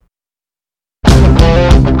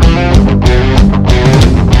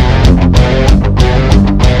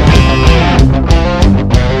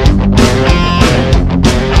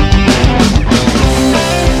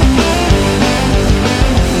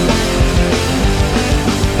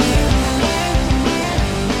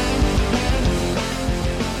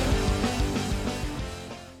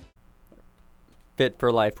Fit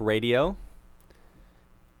for Life Radio,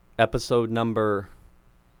 episode number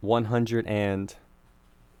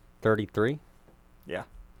 133. Yeah.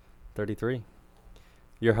 33.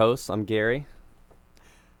 Your host, I'm Gary.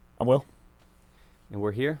 I'm Will. And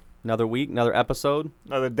we're here. Another week, another episode.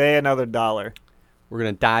 Another day, another dollar. We're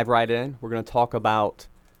going to dive right in. We're going to talk about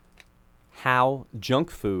how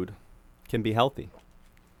junk food can be healthy.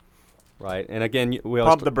 Right? And again, we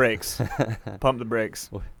always Pump the brakes. Pump the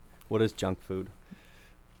brakes. What is junk food?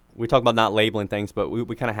 We talk about not labeling things, but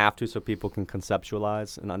we kind of have to so people can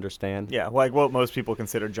conceptualize and understand. Yeah, like what most people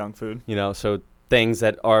consider junk food. You know, so things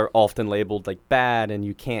that are often labeled like bad and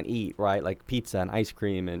you can't eat, right? Like pizza and ice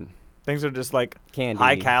cream and Things are just like candy.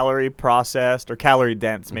 high calorie, processed, or calorie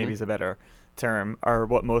dense, maybe is a better term, are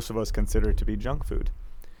what most of us consider to be junk food.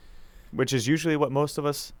 Which is usually what most of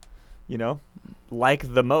us,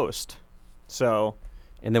 like the most. So,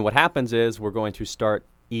 and then what happens is we're going to start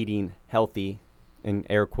eating healthy, in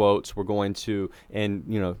air quotes. We're going to, and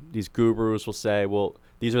these gurus will say, well,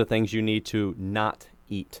 these are the things you need to not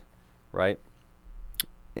eat, right?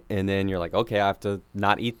 And then you're like, okay, I have to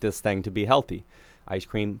not eat this thing to be healthy. Ice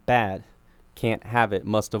cream, bad. Can't have it,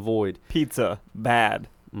 must avoid. pizza, bad.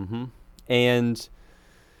 And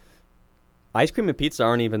ice cream and pizza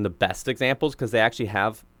aren't even the best examples because they actually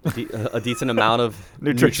have a decent amount of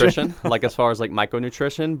nutrition, like as far as like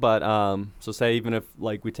micronutrition. But so say even if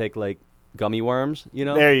like we take like gummy worms,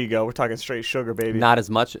 There you go. We're talking straight sugar, baby. not as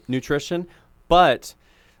much nutrition. But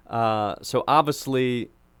so obviously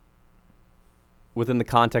within the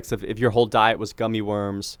context of if your whole diet was gummy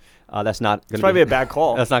worms, that's not going to It's probably a bad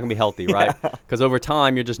call. That's not going to be healthy, right? Because over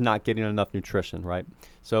time, you're just not getting enough nutrition, right?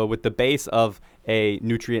 So with the base of a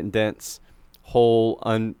nutrient-dense, whole,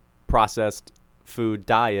 unprocessed food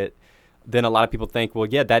diet, then a lot of people think, well,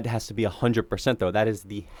 yeah, that has to be 100%, though. That is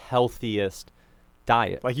the healthiest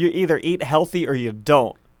diet. Like you either eat healthy or you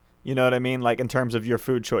don't. You know what I mean? Like in terms of your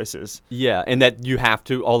food choices. Yeah, and that you have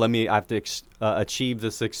to, I have to achieve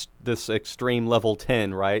this extreme level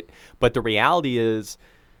 10, right? But the reality is,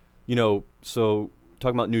 so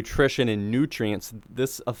talking about nutrition and nutrients,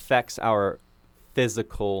 this affects our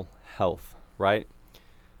physical health, right?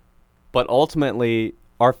 But ultimately,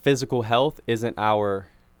 our physical health isn't our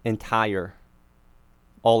entire,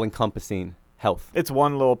 all-encompassing health. It's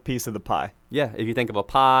one little piece of the pie. Yeah, if you think of a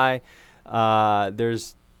pie,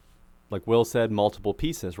 there's, like Will said, multiple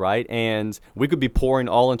pieces, right? And we could be pouring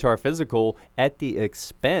all into our physical at the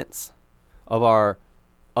expense of our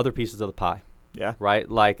other pieces of the pie. Yeah. Right?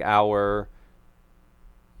 Like our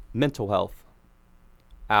mental health,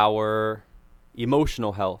 our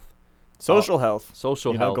emotional health, Social health.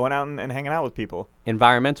 social health, Going out and hanging out with people.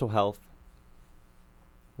 environmental health.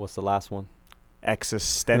 What's the last one?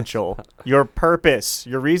 Existential. Your purpose.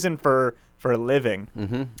 Your reason for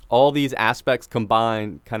living. All these aspects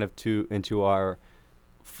combine kind of into our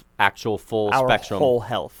actual full Our spectrum. whole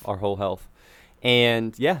health. Our whole health.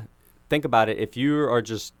 And yeah, think about it. If you are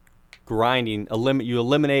just grinding, you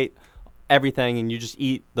eliminate everything and you just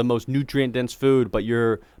eat the most nutrient-dense food, but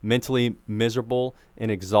you're mentally miserable and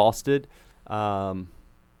exhausted, your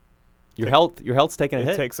health's taking a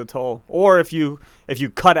hit. It takes a toll. Or if you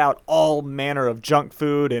cut out all manner of junk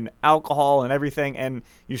food and alcohol and everything and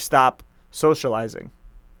you stop socializing,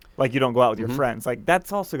 like you don't go out with your friends, like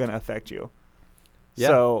that's also going to affect you. Yeah.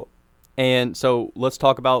 So let's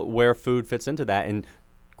talk about where food fits into that and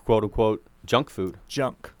quote unquote junk food,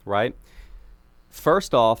 Junk. right?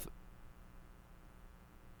 First off,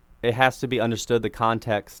 it has to be understood the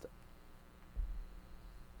context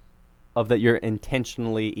of that you're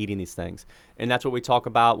intentionally eating these things. And that's what we talk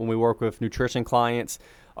about when we work with nutrition clients.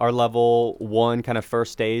 Our level 1 kind of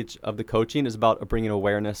first stage of the coaching is about bringing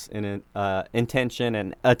awareness and intention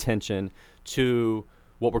and attention to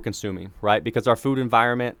what we're consuming, right? Because our food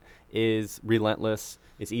environment is relentless.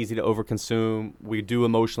 It's easy to overconsume. We do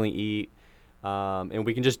emotionally eat. And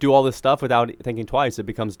we can just do all this stuff without thinking twice. It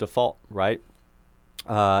becomes default, right?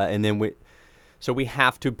 And then we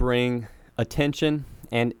have to bring attention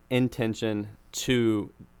and intention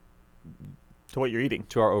to what you're eating.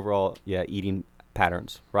 To our overall, eating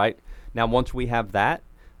patterns, right? Now, once we have that,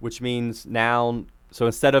 which means now, so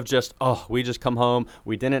instead of just, we just come home,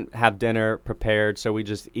 we didn't have dinner prepared, so we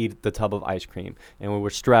just eat the tub of ice cream, and we were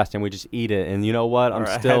stressed, and we just eat it, and you know what?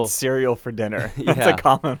 I had cereal for dinner. That's a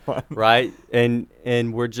common one. Right?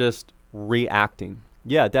 And we're just reacting.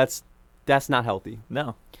 Yeah, that's not healthy.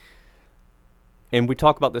 No. And we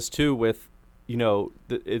talk about this too with,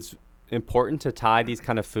 it's important to tie these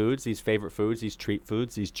kind of foods, these favorite foods, these treat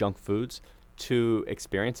foods, these junk foods to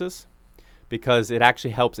experiences, because it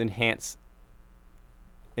actually helps enhance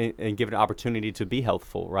and give it an opportunity to be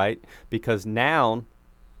healthful, right? Because now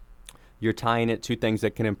you're tying it to things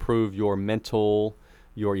that can improve your mental,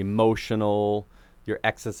 your emotional, your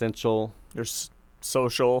existential, Your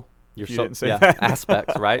social. your You didn't say yeah, that.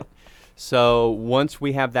 aspects, right? So once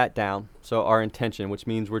we have that down, so our intention, which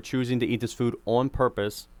means we're choosing to eat this food on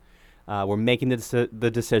purpose, we're making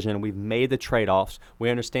the decision, we've made the trade-offs. We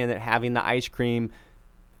understand that having the ice cream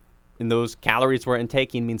and those calories we're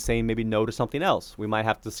intaking means saying maybe no to something else. We might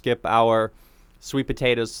have to skip our sweet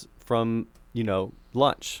potatoes from,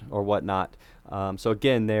 lunch or whatnot. So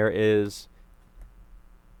again, there is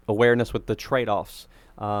awareness with the trade-offs.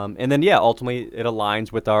 And then, ultimately it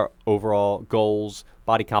aligns with our overall goals,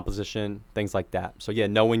 body composition, things like that. So,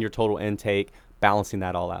 knowing your total intake, balancing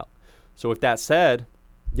that all out. So with that said,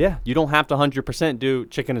 you don't have to 100% do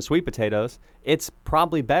chicken and sweet potatoes. It's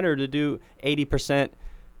probably better to do 80%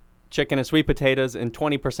 chicken and sweet potatoes and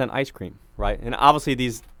 20% ice cream, right? And obviously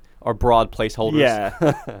these are broad placeholders.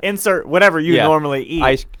 Yeah. Insert whatever you normally eat.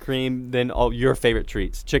 Ice cream, then all your favorite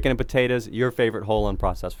treats. Chicken and potatoes, your favorite whole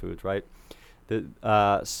unprocessed foods, right?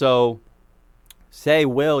 So say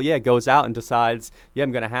Will, goes out and decides,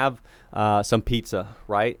 I'm going to have some pizza,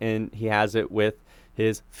 right? And he has it with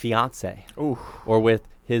his fiance or with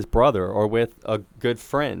his brother or with a good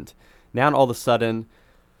friend. Now all of a sudden,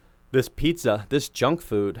 this pizza, this junk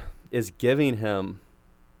food is giving him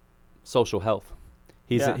social health.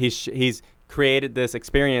 He's created this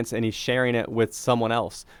experience and he's sharing it with someone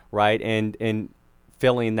else, right? And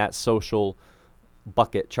filling that social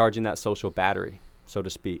bucket, charging that social battery, so to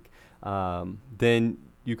speak. Then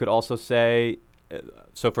you could also say,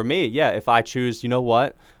 so for me, if I choose,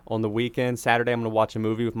 on the weekend, Saturday, I'm going to watch a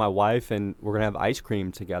movie with my wife and we're going to have ice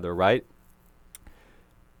cream together, right?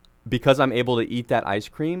 Because I'm able to eat that ice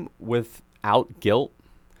cream without guilt,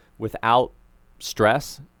 without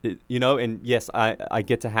stress, and yes, I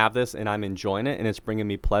get to have this and I'm enjoying it and it's bringing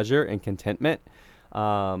me pleasure and contentment.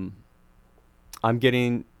 I'm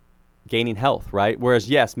gaining health, right? Whereas,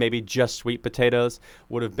 yes, maybe just sweet potatoes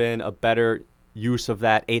would have been a better use of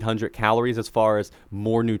that 800 calories as far as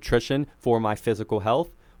more nutrition for my physical health.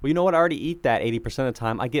 Well, you know what? I already eat that 80% of the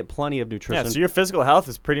time. I get plenty of nutrition. Yeah, so your physical health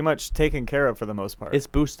is pretty much taken care of for the most part. It's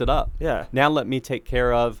boosted up. Yeah. Now let me take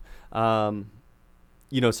care of, some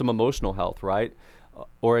emotional health, right?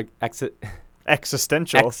 Or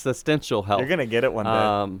existential health. You're going to get it one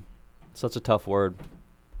day. Such a tough word.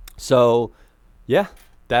 So,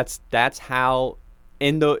 that's how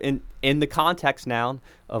in the context now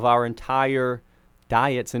of our entire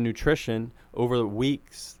diets and nutrition over the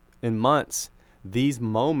weeks and months, these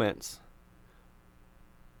moments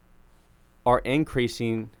are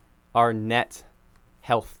increasing our net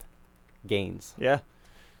health gains. Yeah.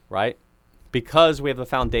 Right? Because we have a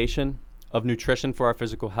foundation of nutrition for our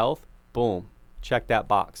physical health, boom, check that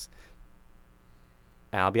box.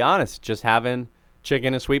 And I'll be honest, just having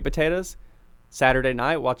chicken and sweet potatoes Saturday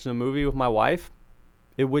night, watching a movie with my wife,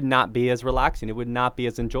 it would not be as relaxing. It would not be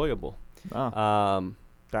as enjoyable. Oh.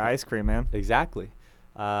 The ice cream, man. Exactly.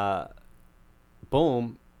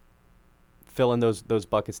 Boom, fill in those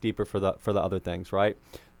buckets deeper for the other things, right?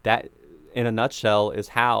 That, in a nutshell, is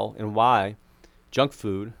how and why junk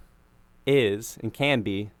food is and can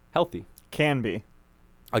be healthy. Can be.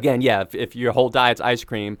 Again, if your whole diet's ice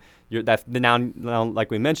cream, now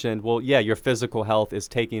like we mentioned, your physical health is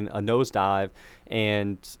taking a nosedive,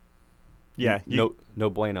 and no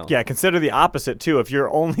bueno. Yeah, consider the opposite too. If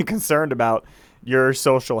you're only concerned about your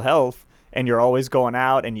social health and you're always going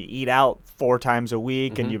out and you eat out 4 times a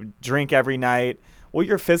week and you drink every night, well,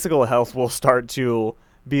 your physical health will start to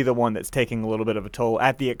be the one that's taking a little bit of a toll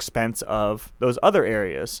at the expense of those other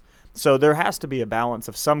areas. So there has to be a balance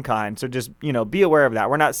of some kind. So just, be aware of that.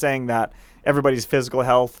 We're not saying that everybody's physical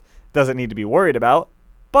health doesn't need to be worried about,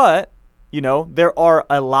 but, there are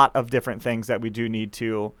a lot of different things that we do need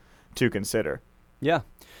to consider. Yeah.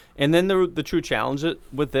 And then the true challenge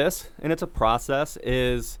with this, and it's a process,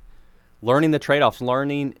 is learning the trade-offs,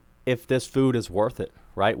 learning if this food is worth it,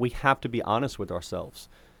 right? We have to be honest with ourselves.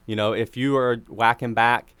 If you are whacking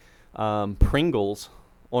back Pringles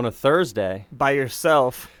on a Thursday by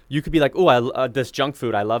yourself, you could be like, this junk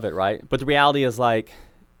food, I love it, right? But the reality is, like,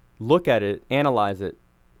 look at it, analyze it.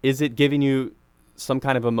 Is it giving you some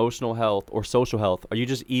kind of emotional health or social health? Are you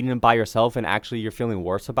just eating them by yourself and actually you're feeling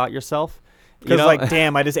worse about yourself? Because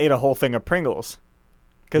damn, I just ate a whole thing of Pringles.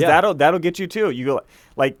 Because that'll get you too.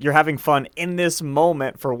 You're having fun in this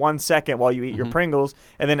moment for 1 second while you eat your Pringles,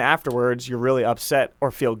 and then afterwards you're really upset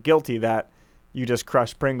or feel guilty that you just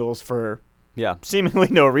crushed Pringles for seemingly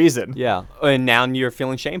no reason. Yeah, and now you're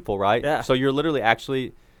feeling shameful, right? Yeah. So you're literally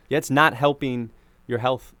actually, it's not helping your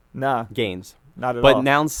health gains, Not at But all.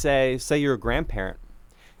 now say you're a grandparent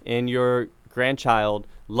and your grandchild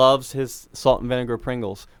loves his salt and vinegar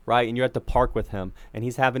Pringles, right? And you're at the park with him and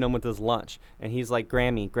he's having them with his lunch and he's like,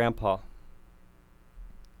 Grammy, Grandpa,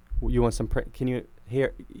 you want some, can you,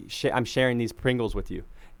 here, I'm sharing these Pringles with you.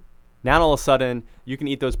 Now all of a sudden, you can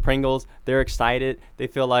eat those Pringles. They're excited. They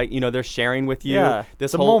feel like, they're sharing with you. Yeah, this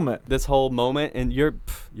it's a whole moment. This whole moment, and you're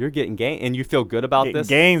getting gain, and you feel good about this.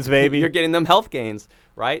 Gains, baby. You're getting them health gains,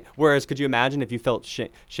 right? Whereas, could you imagine if you felt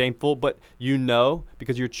shameful, but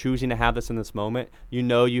because you're choosing to have this in this moment,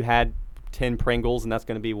 you had 10 Pringles, and that's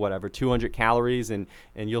going to be whatever 200 calories, and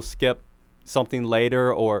you'll skip something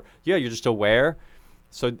later, or you're just aware.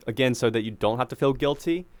 So again, so that you don't have to feel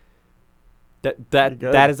guilty.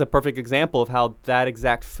 That is a perfect example of how that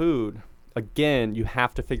exact food, again, you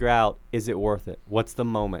have to figure out, is it worth it? What's the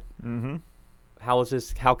moment? Mm-hmm.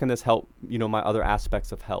 How can this help, my other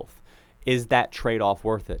aspects of health? Is that trade-off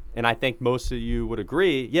worth it? And I think most of you would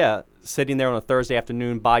agree, sitting there on a Thursday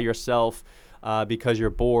afternoon by yourself because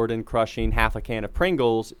you're bored and crushing half a can of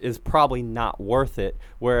Pringles is probably not worth it.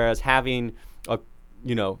 Whereas having a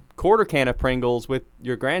quarter can of Pringles with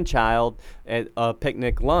your grandchild at a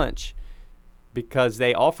picnic lunch, because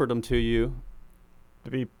they offered them to you,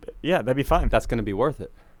 that'd be fine. that's going to be worth it,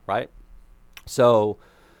 right? So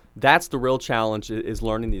that's the real challenge, is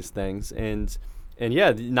learning these things. And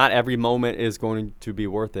not every moment is going to be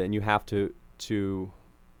worth it. And you have to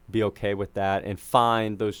be okay with that and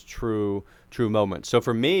find those true moments. So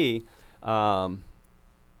for me,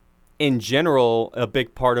 in general, a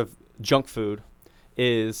big part of junk food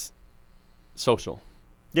is social.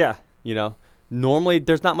 Yeah. Normally,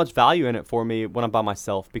 there's not much value in it for me when I'm by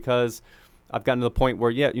myself, because I've gotten to the point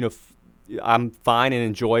where, I'm fine and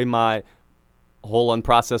enjoy my whole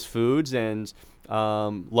unprocessed foods and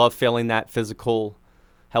love filling that physical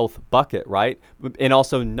health bucket, right? And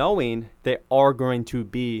also knowing there are going to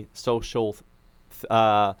be social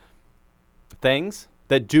things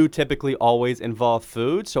that do typically always involve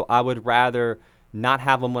food. So I would rather not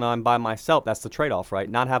have them when I'm by myself. That's the trade-off, right?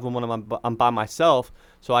 Not have them when I'm by myself,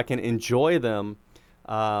 so I can enjoy them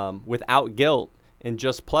without guilt and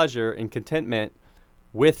just pleasure and contentment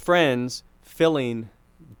with friends, filling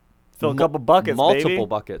Fill a couple buckets, multiple baby.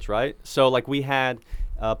 buckets, right? So like we had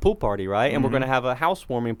a pool party, right? And we're Mhm. going to have a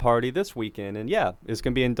housewarming party this weekend. And it's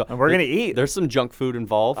going to be And we're going to eat. There's some junk food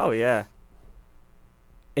involved. Oh, yeah.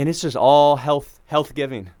 And it's just all health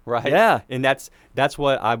giving, right? Yeah. And that's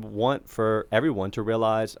what I want for everyone to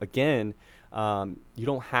realize. Again, you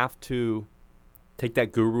don't have to take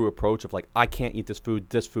that guru approach of like, I can't eat this food.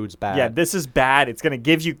 This food's bad. Yeah, this is bad. It's going to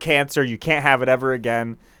give you cancer. You can't have it ever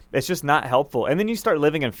again. It's just not helpful. And then you start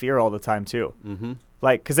living in fear all the time too. Mm-hmm.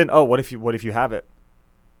 Like, because then, what if you have it?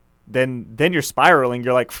 Then you're spiraling.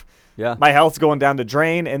 You're like, Yeah. my health's going down the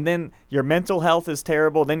drain. And then your mental health is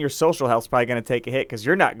terrible. Then your social health's probably going to take a hit because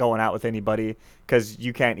you're not going out with anybody because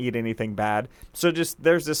you can't eat anything bad. So just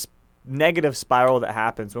there's this negative spiral that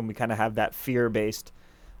happens when we kind of have that fear-based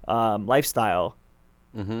lifestyle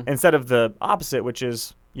Mm-hmm. instead of the opposite, which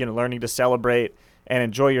is, learning to celebrate and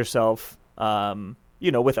enjoy yourself,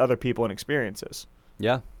 with other people and experiences.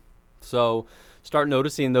 Yeah. So start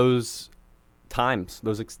noticing those times,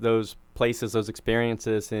 those places, those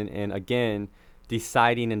experiences, and again,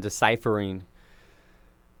 deciding and deciphering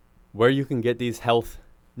where you can get these health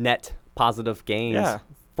net positive gains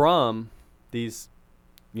from these,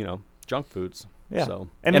 junk foods. Yeah. So,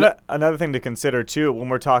 And another thing to consider too, when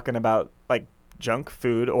we're talking about like junk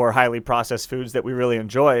food or highly processed foods that we really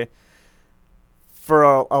enjoy, for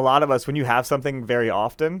a lot of us, when you have something very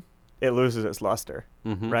often, it loses its luster,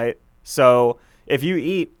 mhm. right? So if you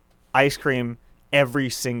eat ice cream every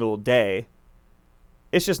single day,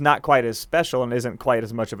 it's just not quite as special and isn't quite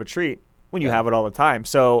as much of a treat when you have it all the time.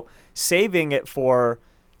 So saving it for,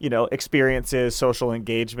 experiences, social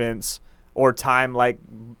engagements, or time like,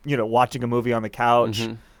 watching a movie on the couch,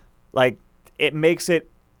 Mhm. like it makes it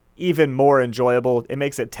even more enjoyable. It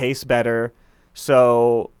makes it taste better.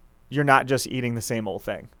 So you're not just eating the same old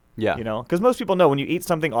thing. Yeah. Because most people know when you eat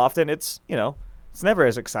something often, it's never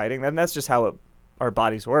as exciting. And that's just how our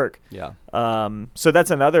bodies work. Yeah. So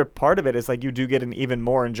that's another part of it, is like you do get an even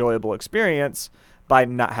more enjoyable experience by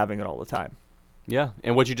not having it all the time. Yeah.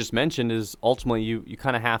 And what you just mentioned is ultimately you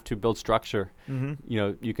kind of have to build structure. Mm-hmm.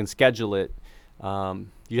 You can schedule it.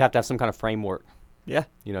 You have to have some kind of framework. Yeah.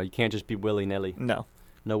 You can't just be willy-nilly.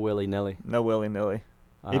 No willy-nilly. willy-nilly.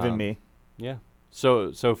 Even me. Yeah.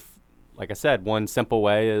 So like I said, one simple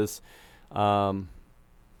way is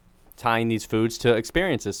tying these foods to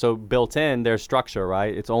experiences. So built in, there's structure,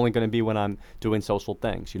 right? It's only going to be when I'm doing social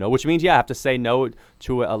things, which means, I have to say no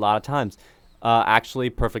to it a lot of times. Actually,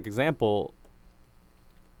 perfect example,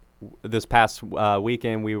 this past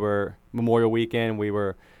weekend, Memorial Weekend, we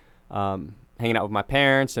were hanging out with my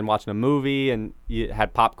parents and watching a movie, and you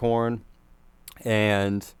had popcorn.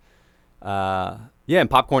 And, and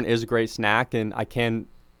popcorn is a great snack, and I can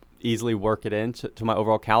easily work it into my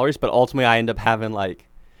overall calories. But ultimately, I end up having like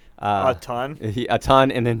a ton,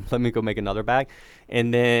 and then let me go make another bag.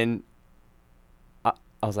 And then I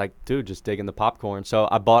was like, dude, just dig in the popcorn. So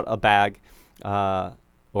I bought a bag or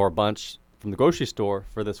a bunch from the grocery store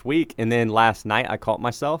for this week. And then last night I caught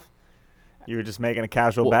myself. You were just making a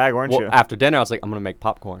casual bag, weren't you? After dinner, I was like, I'm going to make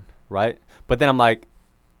popcorn, right? But then I'm like,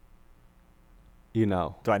 do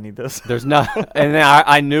I need this? There's no, and then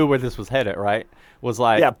I knew where this was headed, right? Was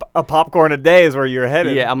like, yeah, a popcorn a day is where you're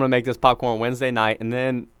headed. Yeah, I'm going to make this popcorn Wednesday night, and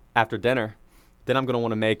then after dinner, then I'm going to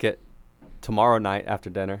want to make it tomorrow night after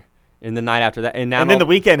dinner, and the night after that. And then the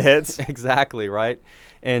weekend hits. Exactly, right?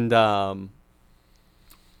 And,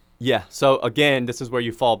 so again, this is where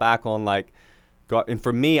you fall back on like, and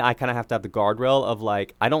for me, I kind of have to have the guardrail of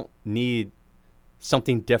like, I don't need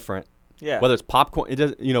something different. Yeah. Whether it's popcorn,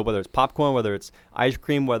 whether it's popcorn, whether it's ice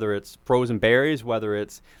cream, whether it's frozen berries, whether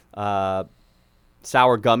it's sour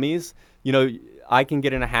gummies, I can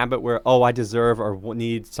get in a habit where, I deserve or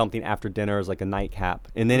need something after dinner as like a nightcap.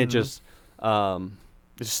 And then it just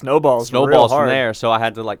snowballs from there. So I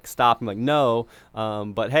had to like stop and like, no.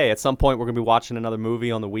 But hey, at some point we're going to be watching another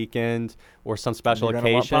movie on the weekend or some special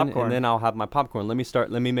occasion. And then I'll have my popcorn. Let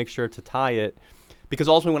me make sure to tie it. Because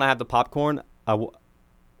ultimately when I have the popcorn,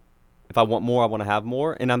 if I want more, I want to have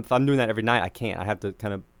more. And if I'm doing that every night, I can't. I have to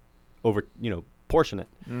kind of portion it.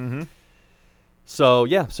 Mm-hmm. So,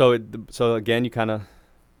 yeah. So again, you kind of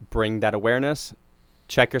bring that awareness,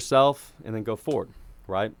 check yourself, and then go forward,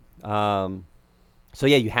 right? So,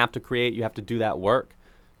 yeah, you have to do that work,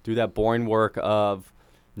 do that boring work of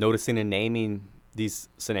noticing and naming these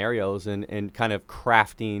scenarios and kind of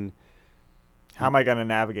crafting. How am I going to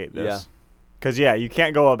navigate this? Yeah. Because, you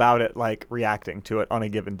can't go about it like reacting to it on a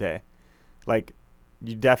given day. Like,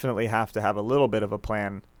 you definitely have to have a little bit of a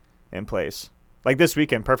plan in place. Like this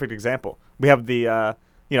weekend, perfect example. We have the,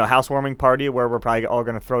 housewarming party where we're probably all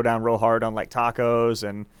going to throw down real hard on like tacos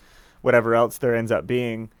and whatever else there ends up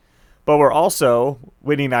being. But we're also,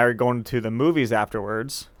 Whitney and I are going to the movies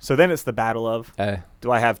afterwards. So then it's the battle of,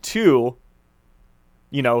 do I have two,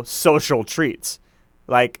 social treats?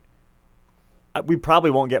 Like, we probably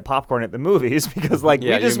won't get popcorn at the movies because we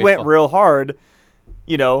just went real hard,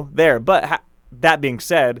 there. But that being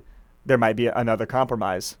said, there might be another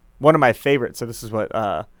compromise. One of my favorites, so this is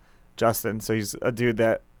what Justin, so he's a dude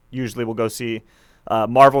that usually will go see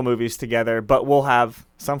Marvel movies together, but we'll have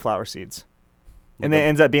sunflower seeds. And then it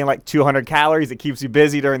ends up being like 200 calories. It keeps you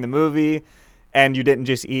busy during the movie, and you didn't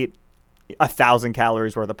just eat 1,000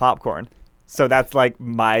 calories worth of popcorn. So that's like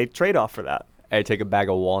my trade-off for that. Hey, take a bag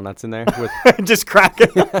of walnuts in there. Just crack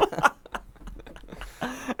it.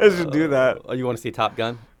 Let's just do that. You want to see Top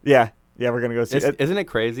Gun? Yeah. Yeah, we're going to go see it. Isn't it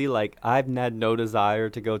crazy? Like, I've had no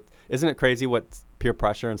desire to go. Isn't it crazy what peer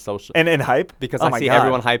pressure and social. And hype? Because I see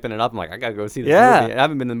everyone hyping it up. I'm like, I got to go see this movie. I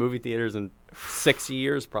haven't been to the movie theaters in 6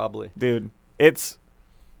 years probably. Dude,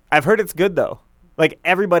 I've heard it's good, though. Like,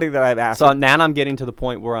 everybody that I've asked. So now I'm getting to the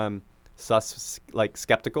point where I'm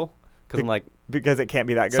skeptical. Because I'm like. Because it can't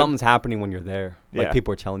be that good? Something's happening when you're there. Like,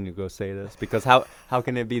 people are telling you to go say this. Because how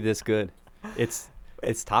can it be this good? It's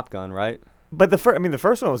Top Gun, right? But the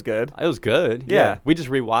first one was good. It was good. Yeah. We just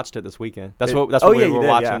rewatched it this weekend. That's what we were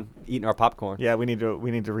watching, eating our popcorn. Yeah, we need to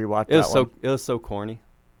rewatch that one. It was so corny.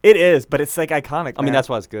 It is, but it's like iconic. I mean, that's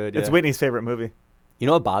why it's good. It's Whitney's favorite movie. You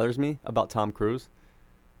know what bothers me about Tom Cruise?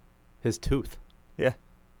 His tooth. Yeah.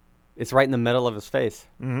 It's right in the middle of his face.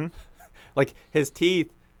 Mm-hmm. Like his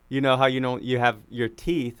teeth. You know how you have your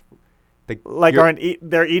teeth.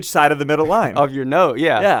 They're each side of the middle line of your nose.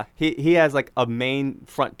 Yeah. Yeah. He has like a main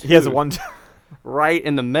front tooth. He has one right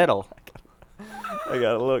in the middle. I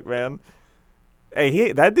gotta look, man.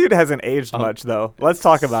 Hey, that dude hasn't aged much though. Let's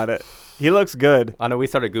talk about it. He looks good. I know we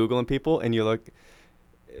started Googling people, and you look,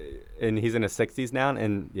 and he's in his 60s now,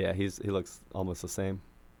 and yeah, he looks almost the same.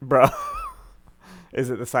 Bro, is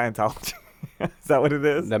it the Scientology? Is that what it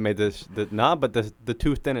is? That made but the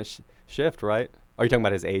tooth didn't shift, right? Are you talking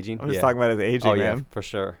about his aging? I'm just talking about his aging, man. Yeah, for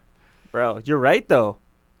sure. Bro, you're right though.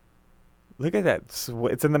 Look at that.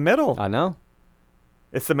 It's in the middle. I know.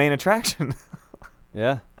 It's the main attraction.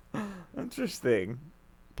 Yeah. Interesting.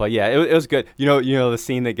 But yeah, it was good. You know the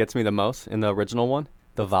scene that gets me the most in the original one,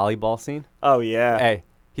 the volleyball scene. Oh yeah. Hey,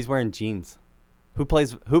 he's wearing jeans. Who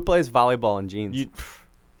plays volleyball in jeans?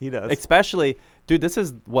 He does. Especially, dude. This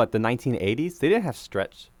is what, the 1980s. They didn't have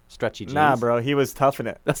stretchy jeans. Nah, bro. He was tough in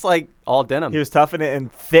it. That's like all denim. He was tough in it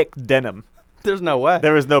and thick denim. There's no way.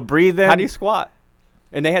 There was no breathing. How do you squat?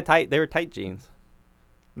 And they were tight jeans.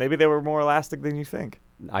 Maybe they were more elastic than you think.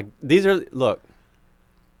 This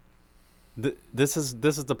is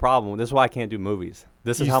the problem. This is why I can't do movies.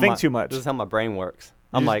 This is You how think too much. This is how my brain works.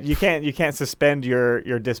 I'm like, you can't suspend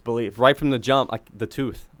your disbelief. right from the jump, like the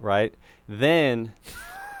tooth, right? Then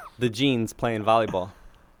the jeans playing volleyball.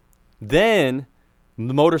 Then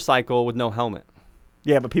the motorcycle with no helmet.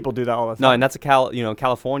 Yeah, but people do that all the time. No, and that's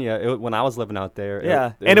California. When I was living out there.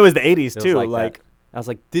 Yeah, and it was the 80s it too. was Like that. I was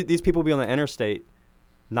like, these people be on the interstate,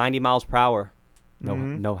 90 miles per hour,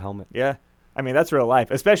 no helmet. yeah, I mean that's real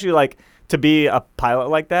life, especially like to be a pilot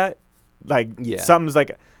like that. Like something's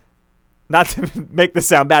like, not to make this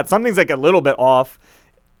sound bad, something's like a little bit off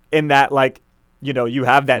in that, like, you know, you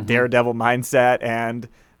have that daredevil mindset and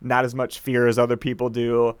not as much fear as other people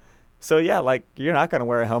do. So yeah, like you're not gonna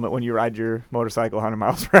wear a helmet when you ride your motorcycle 100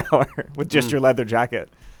 miles per hour with just your leather jacket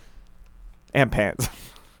and pants.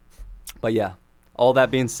 But yeah, all that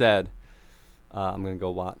being said, I'm gonna go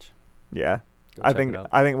watch. Yeah, Go I check think it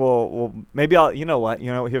out. we'll maybe I'll. You know what?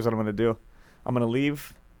 Here's what I'm gonna do. I'm gonna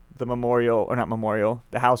leave the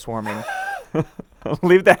the housewarming.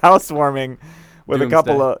 Leave the housewarming with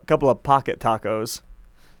a couple of pocket tacos.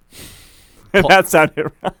 That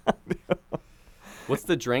sounded right. What's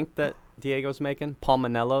the drink that Diego's making?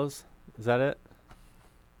 Palmanellos? Is that it?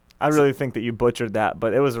 I really think that you butchered that,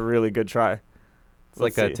 but it was a really good try. It's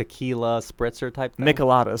like a tequila spritzer type thing.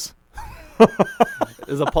 Micheladas.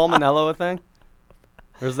 Is a Palmanello a thing?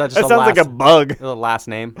 Or is that just That sounds like a bug. the last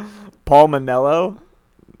name? Palmanello?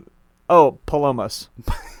 Oh, Palomos.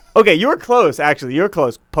 Okay, you were close, actually. You were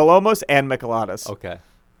close. Palomos and Micheladas. Okay.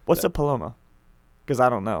 What's a Paloma? Because I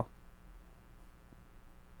don't know.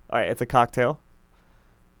 All right, it's a cocktail.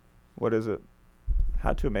 What is it?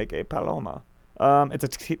 How to make a Paloma. It's a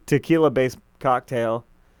tequila-based cocktail.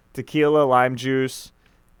 Tequila, lime juice,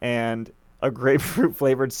 and a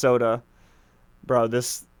grapefruit-flavored soda. Bro,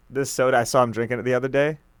 this soda, I saw him drinking it the other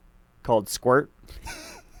day, called Squirt.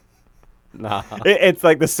 Nah. It's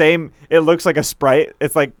like the same. It looks like a Sprite.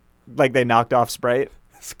 It's like they knocked off Sprite.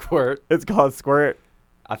 Squirt. It's called Squirt.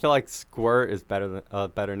 I feel like Squirt is a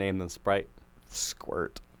better name than Sprite.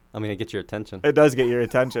 Squirt. I mean, it gets your attention. It does get your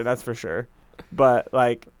attention, that's for sure. But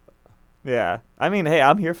like, yeah. I mean, hey,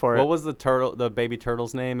 I'm here for it. What was the baby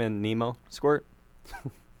turtle's name in Nemo? Squirt?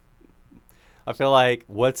 I feel like,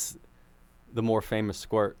 what's the more famous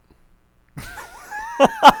Squirt?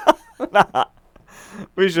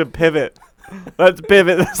 We should pivot. Let's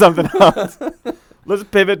pivot to something else. Let's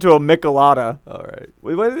pivot to a Michelada. All right.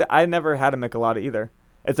 What is it? I never had a Michelada either.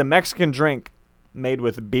 It's a Mexican drink made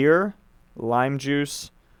with beer, lime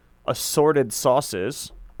juice, assorted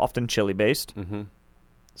sauces, often chili-based,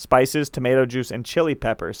 spices, tomato juice, and chili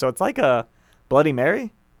pepper. So it's like a Bloody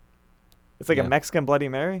Mary? It's like a Mexican Bloody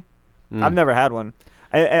Mary? I've never had one.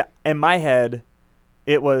 In my head,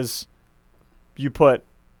 it was you put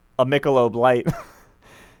a Michelob Light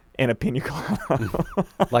in a pina colada.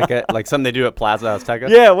 like something they do at Plaza Azteca?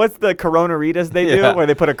 Yeah, what's the Coronaritas they do Yeah. where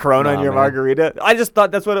they put a Corona in your margarita? I just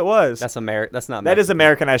thought that's what it was. That's American. That's not That is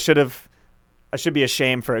Mexican. American. I should be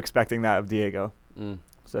ashamed for expecting that of Diego. Mm.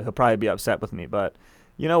 So he'll probably be upset with me. But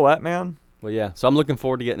you know what, man? Well, yeah. So I'm looking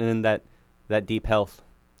forward to getting in that deep health.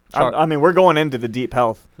 I mean, we're going into the deep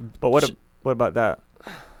health. But what about that?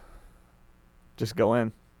 Just go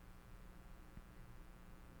in.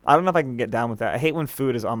 I don't know if I can get down with that. I hate when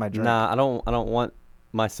food is on my drink. Nah, I don't want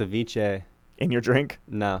my ceviche. In your drink?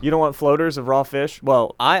 No. You don't want floaters of raw fish?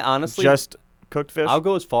 Well, I honestly just cooked fish? I'll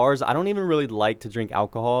go as far as I don't even really like to drink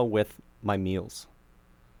alcohol with my meals.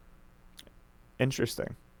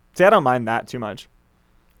 Interesting. See, I don't mind that too much.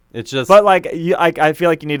 It's just But like, I feel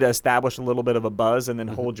like you need to establish a little bit of a buzz and then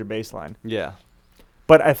hold your baseline. yeah.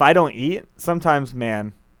 But if I don't eat, sometimes,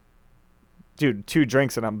 man, dude, 2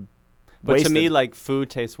 drinks and I'm But wasted. to me, like, food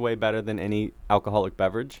tastes way better than any alcoholic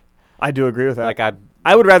beverage. I do agree with that. Like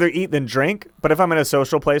I would rather eat than drink, but if I'm in a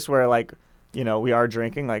social place where, like, you know, we are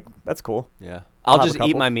drinking, like, that's cool. yeah, I'll I'll have just a eat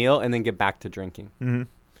couple. my meal and then get back to drinking. Mm-hmm.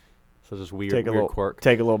 So just weird, Take a weird little quirk.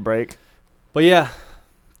 Take a little break. But yeah,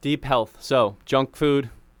 deep health. So junk food.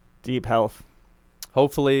 Deep health.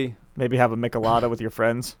 Hopefully Maybe have a Michelada with your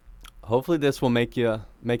friends. hopefully this will make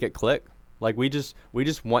it click. Like we just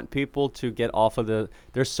want people to get off of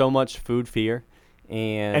there's so much food fear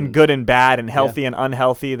and good and bad and healthy and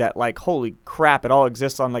unhealthy that, like, holy crap, it all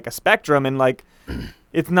exists on, like, a spectrum, and, like,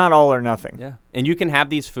 it's not all or nothing. yeah. And you can have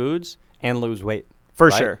these foods and lose weight. For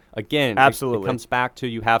right? sure. Again, Absolutely. It comes back to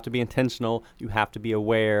you have to be intentional. You have to be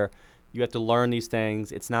aware. You have to learn these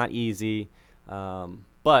things. It's not easy,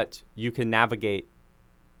 but you can navigate.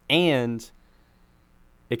 And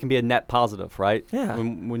it can be a net positive, right? Yeah.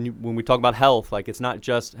 When we talk about health, like health's not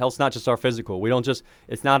just our physical.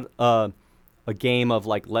 It's not a game of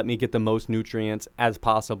like, let me get the most nutrients as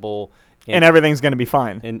possible. And everything's going to be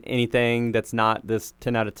fine. And anything that's not this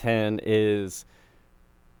 10 out of 10 is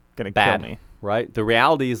going to kill me. Right? The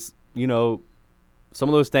reality is, some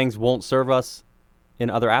of those things won't serve us in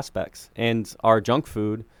other aspects, and our junk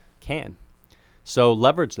food can. So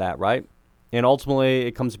leverage that, right? And ultimately,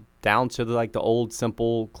 it comes down to the old,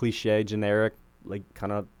 simple, cliche, generic, like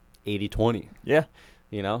kind of 80-20. Yeah.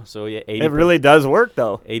 So yeah, it really does work,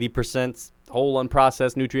 though. 80% whole,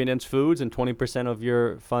 unprocessed, nutrient-dense foods, and 20% of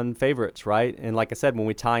your fun favorites, right? And like I said, when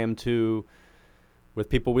we tie them with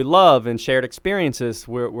people we love and shared experiences,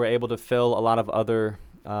 we're able to fill a lot of other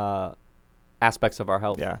aspects of our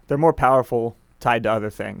health. Yeah, they're more powerful tied to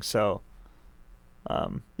other things. So,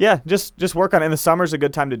 just work on it. And the summer's a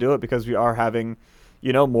good time to do it because we are having,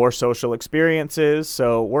 more social experiences.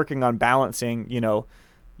 So working on balancing,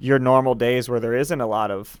 your normal days where there isn't a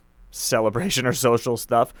lot of celebration or social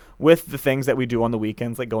stuff with the things that we do on the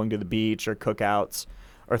weekends, like going to the beach or cookouts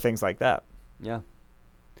or things like that. Yeah.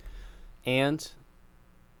 And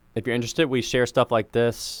if you're interested, we share stuff like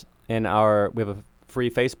this we have a free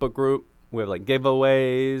Facebook group. We have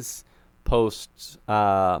giveaways, posts,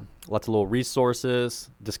 lots of little resources,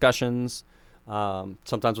 discussions.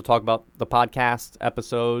 Sometimes we'll talk about the podcast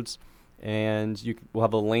episodes, and we'll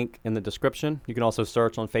have a link in the description. You can also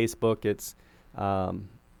search on Facebook. It's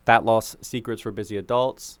Fat Loss Secrets for Busy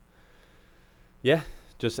Adults. Yeah,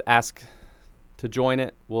 just ask to join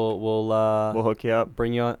it. We'll hook you up,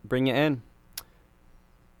 bring you in.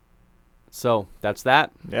 So that's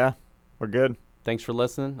that. Yeah, we're good. Thanks for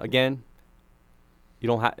listening. Again,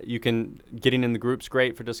 getting in the group's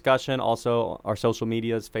great for discussion. Also, our social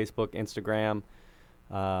medias, Facebook, Instagram,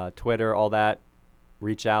 Twitter, all that.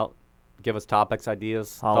 Reach out, give us topics,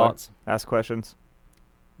 ideas, thoughts. Ask questions.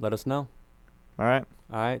 Let us know. All right.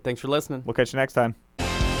 Thanks for listening. We'll catch you next time.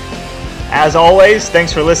 As always,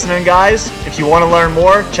 thanks for listening, guys. If you want to learn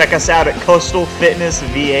more, check us out at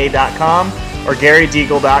coastalfitnessva.com or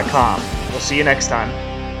garydeagle.com. We'll see you next time.